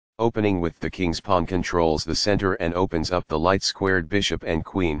Opening with the king's pawn controls the center and opens up the light-squared bishop and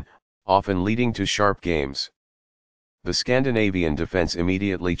queen, often leading to sharp games. The Scandinavian defense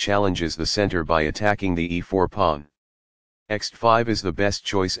immediately challenges the center by attacking the e4 pawn. x5 is the best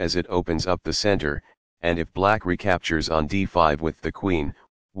choice as it opens up the center, and if black recaptures on d5 with the queen,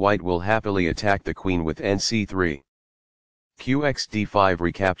 white will happily attack the queen with nc3. Qx-d5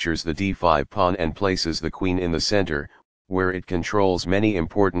 recaptures the d5 pawn and places the queen in the center, where it controls many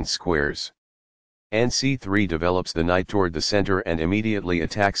important squares. nc3 develops the knight toward the center and immediately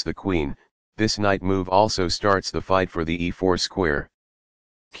attacks the queen. This knight move also starts the fight for the e4 square.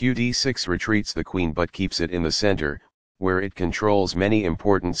 Qd6 retreats the queen but keeps it in the center, where it controls many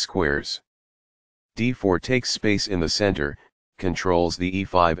important squares. d4 takes space in the center, controls the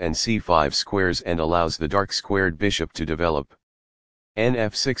e5 and c5 squares and allows the dark-squared bishop to develop.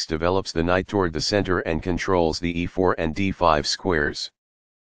 Nf6 develops the knight toward the center and controls the e4 and d5 squares.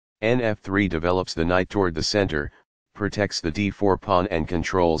 Nf3 develops the knight toward the center, protects the d4 pawn and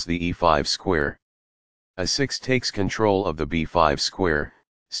controls the e5 square. A6 takes control of the b5 square,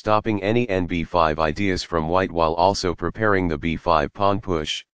 stopping any nb5 ideas from white while also preparing the b5 pawn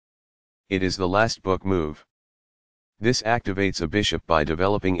push. It is the last book move. This activates a bishop by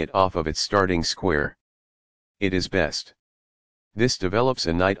developing it off of its starting square. It is best. This develops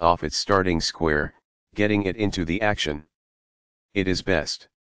a knight off its starting square, getting it into the action. It is best.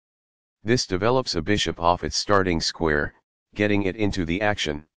 This develops a bishop off its starting square, getting it into the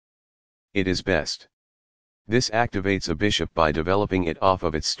action. It is best. This activates a bishop by developing it off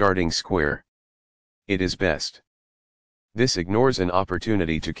of its starting square. It is best. This ignores an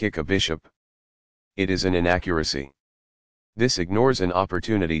opportunity to kick a bishop. It is an inaccuracy. This ignores an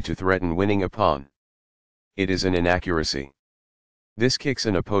opportunity to threaten winning a pawn. It is an inaccuracy. This kicks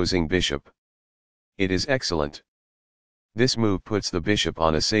an opposing bishop. It is excellent. This move puts the bishop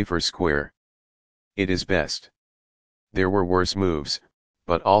on a safer square. It is best. There were worse moves,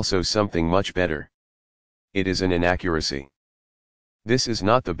 but also something much better. It is an inaccuracy. This is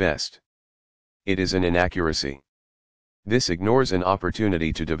not the best. It is an inaccuracy. This ignores an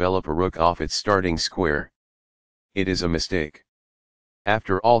opportunity to develop a rook off its starting square. It is a mistake.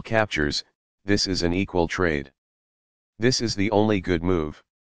 After all captures, this is an equal trade. This is the only good move.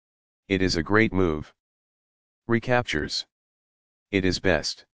 It is a great move. Recaptures. It is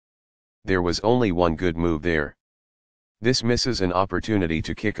best. There was only one good move there. This misses an opportunity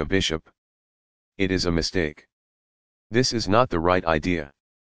to kick a bishop. It is a mistake. This is not the right idea.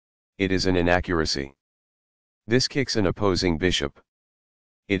 It is an inaccuracy. This kicks an opposing bishop.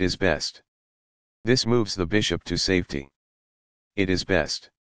 It is best. This moves the bishop to safety. It is best.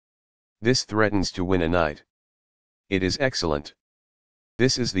 This threatens to win a knight. It is excellent.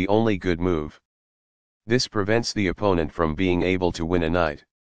 This is the only good move. This prevents the opponent from being able to win a knight.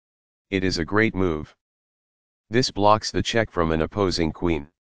 It is a great move. This blocks the check from an opposing queen.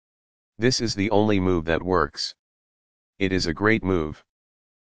 This is the only move that works. It is a great move.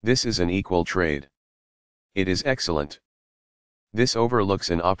 This is an equal trade. It is excellent. This overlooks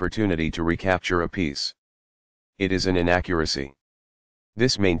an opportunity to recapture a piece. It is an inaccuracy.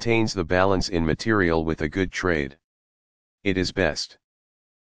 This maintains the balance in material with a good trade. It is best.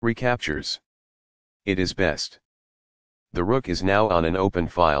 Recaptures. It is best. The rook is now on an open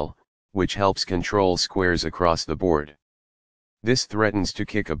file, which helps control squares across the board. This threatens to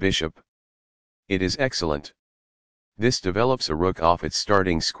kick a bishop. It is excellent. This develops a rook off its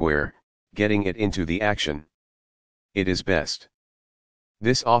starting square, getting it into the action. It is best.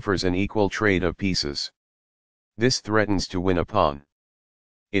 This offers an equal trade of pieces. This threatens to win a pawn.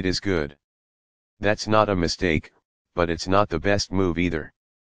 It is good. That's not a mistake, but it's not the best move either.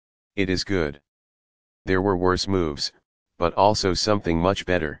 It is good. There were worse moves, but also something much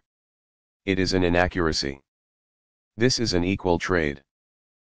better. It is an inaccuracy. This is an equal trade.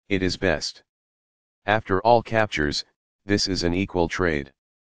 It is best. After all captures, this is an equal trade.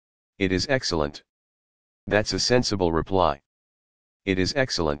 It is excellent. That's a sensible reply. It is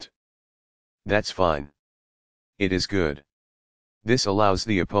excellent. That's fine. It is good. This allows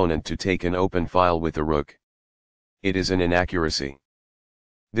the opponent to take an open file with a rook. It is an inaccuracy.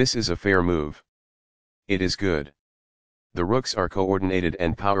 This is a fair move. It is good. The rooks are coordinated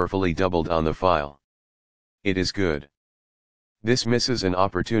and powerfully doubled on the file. It is good. This misses an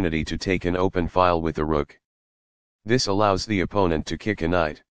opportunity to take an open file with a rook. This allows the opponent to kick a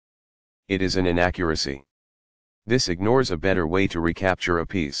knight. It is an inaccuracy. This ignores a better way to recapture a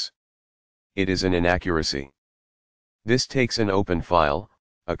piece. It is an inaccuracy. This takes an open file,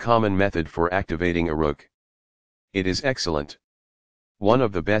 a common method for activating a rook. It is excellent. One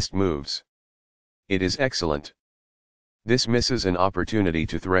of the best moves. It is excellent. This misses an opportunity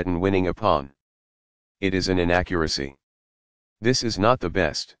to threaten winning a pawn. It is an inaccuracy. This is not the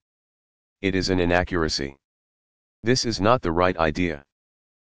best. It is an inaccuracy. This is not the right idea.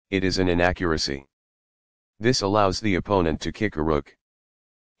 It is an inaccuracy. This allows the opponent to kick a rook.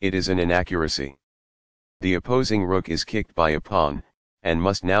 It is an inaccuracy. The opposing rook is kicked by a pawn, and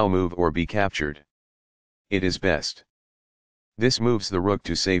must now move or be captured. It is best. This moves the rook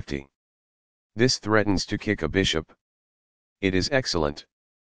to safety. This threatens to kick a bishop. It is excellent.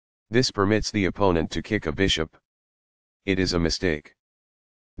 This permits the opponent to kick a bishop. It is a mistake.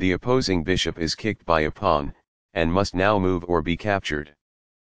 The opposing bishop is kicked by a pawn, and must now move or be captured.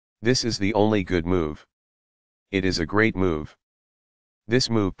 This is the only good move. It is a great move. This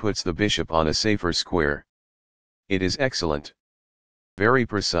move puts the bishop on a safer square. It is excellent. Very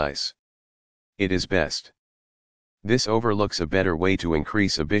precise. It is best. This overlooks a better way to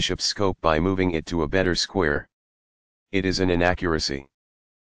increase a bishop's scope by moving it to a better square. It is an inaccuracy.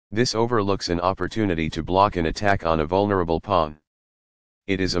 This overlooks an opportunity to block an attack on a vulnerable pawn.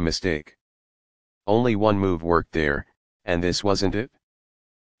 It is a mistake. Only one move worked there, and this wasn't it?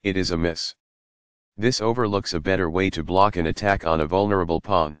 It is a miss. This overlooks a better way to block an attack on a vulnerable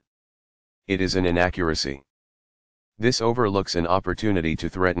pawn. It is an inaccuracy. This overlooks an opportunity to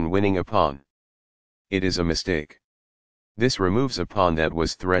threaten winning a pawn. It is a mistake. This removes a pawn that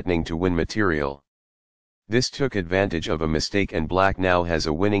was threatening to win material. This took advantage of a mistake and black now has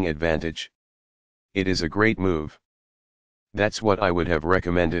a winning advantage. It is a great move. That's what I would have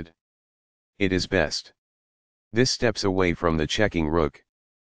recommended. It is best. This steps away from the checking rook.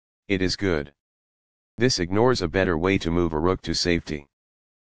 It is good. This ignores a better way to move a rook to safety.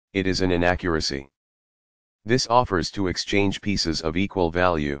 It is an inaccuracy. This offers to exchange pieces of equal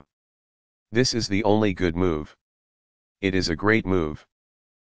value. This is the only good move. It is a great move.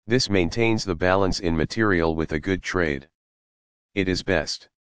 This maintains the balance in material with a good trade. It is best.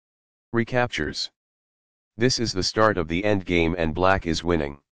 Recaptures. This is the start of the endgame and black is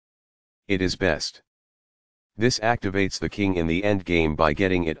winning. It is best. This activates the king in the endgame by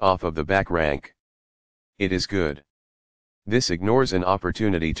getting it off of the back rank. It is good. This ignores an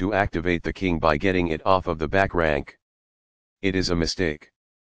opportunity to activate the king by getting it off of the back rank. It is a mistake.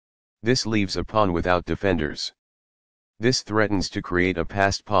 This leaves a pawn without defenders. This threatens to create a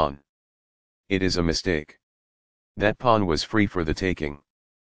passed pawn. It is a mistake. That pawn was free for the taking.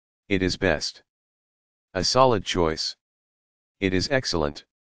 It is best. A solid choice. It is excellent.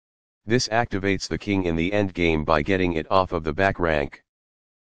 This activates the king in the endgame by getting it off of the back rank.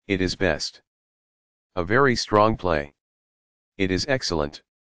 It is best. A very strong play. It is excellent.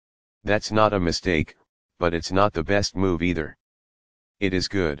 That's not a mistake, but it's not the best move either. It is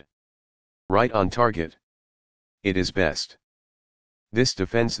good. Right on target. It is best. This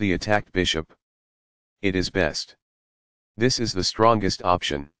defends the attacked bishop. It is best. This is the strongest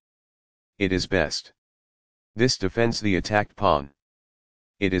option. It is best. This defends the attacked pawn.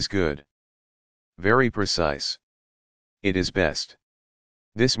 It is good. Very precise. It is best.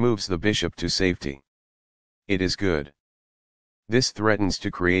 This moves the bishop to safety. It is good. This threatens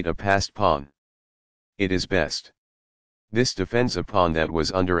to create a passed pawn. It is best. This defends a pawn that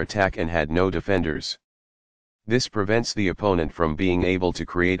was under attack and had no defenders. This prevents the opponent from being able to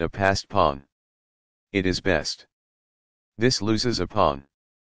create a passed pawn. It is best. This loses a pawn.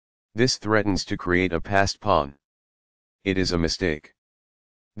 This threatens to create a passed pawn. It is a mistake.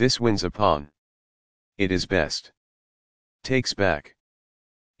 This wins a pawn. It is best. Takes back.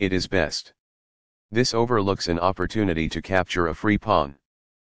 It is best. This overlooks an opportunity to capture a free pawn.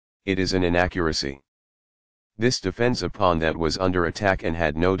 It is an inaccuracy. This defends a pawn that was under attack and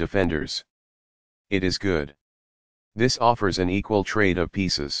had no defenders. It is good. This offers an equal trade of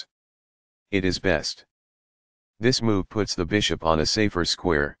pieces. It is best. This move puts the bishop on a safer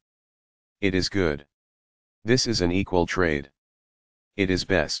square. It is good. This is an equal trade. It is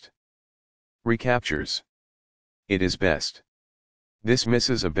best. Recaptures. It is best. This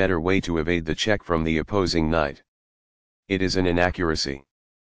misses a better way to evade the check from the opposing knight. It is an inaccuracy.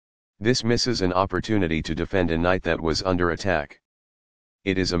 This misses an opportunity to defend a knight that was under attack.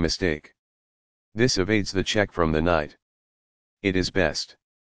 It is a mistake. This evades the check from the knight. It is best.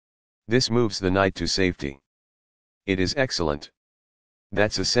 This moves the knight to safety. It is excellent.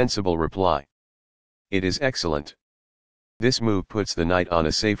 That's a sensible reply. It is excellent. This move puts the knight on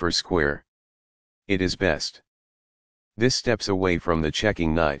a safer square. It is best. This steps away from the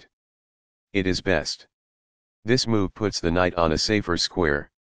checking knight. It is best. This move puts the knight on a safer square.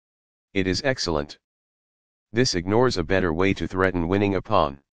 It is excellent. This ignores a better way to threaten winning a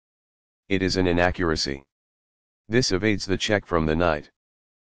pawn. It is an inaccuracy. This evades the check from the knight.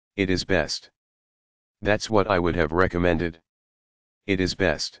 It is best. That's what I would have recommended. It is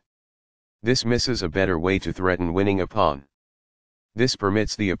best. This misses a better way to threaten winning a pawn. This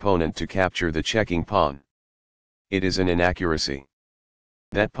permits the opponent to capture the checking pawn. It is an inaccuracy.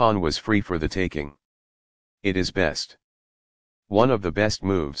 That pawn was free for the taking. It is best. One of the best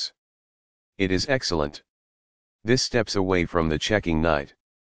moves. It is excellent. This steps away from the checking knight.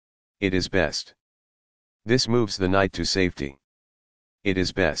 It is best. This moves the knight to safety. It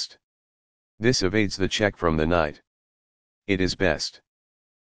is best. This evades the check from the knight. It is best.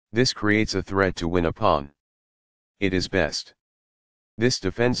 This creates a threat to win a pawn. It is best. This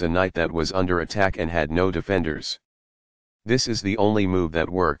defends a knight that was under attack and had no defenders. This is the only move that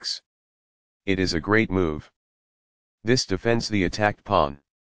works. It is a great move. This defends the attacked pawn.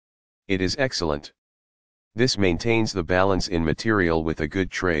 It is excellent. This maintains the balance in material with a good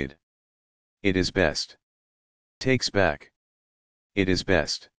trade. It is best. Takes back. It is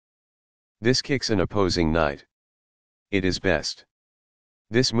best. This kicks an opposing knight. It is best.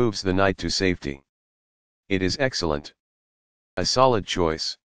 This moves the knight to safety. It is excellent. A solid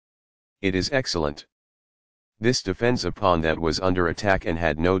choice. It is excellent. This defends a pawn that was under attack and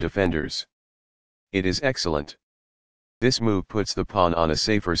had no defenders. It is excellent. This move puts the pawn on a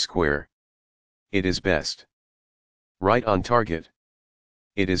safer square. It is best. Right on target.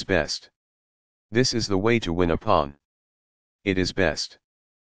 It is best. This is the way to win a pawn. It is best.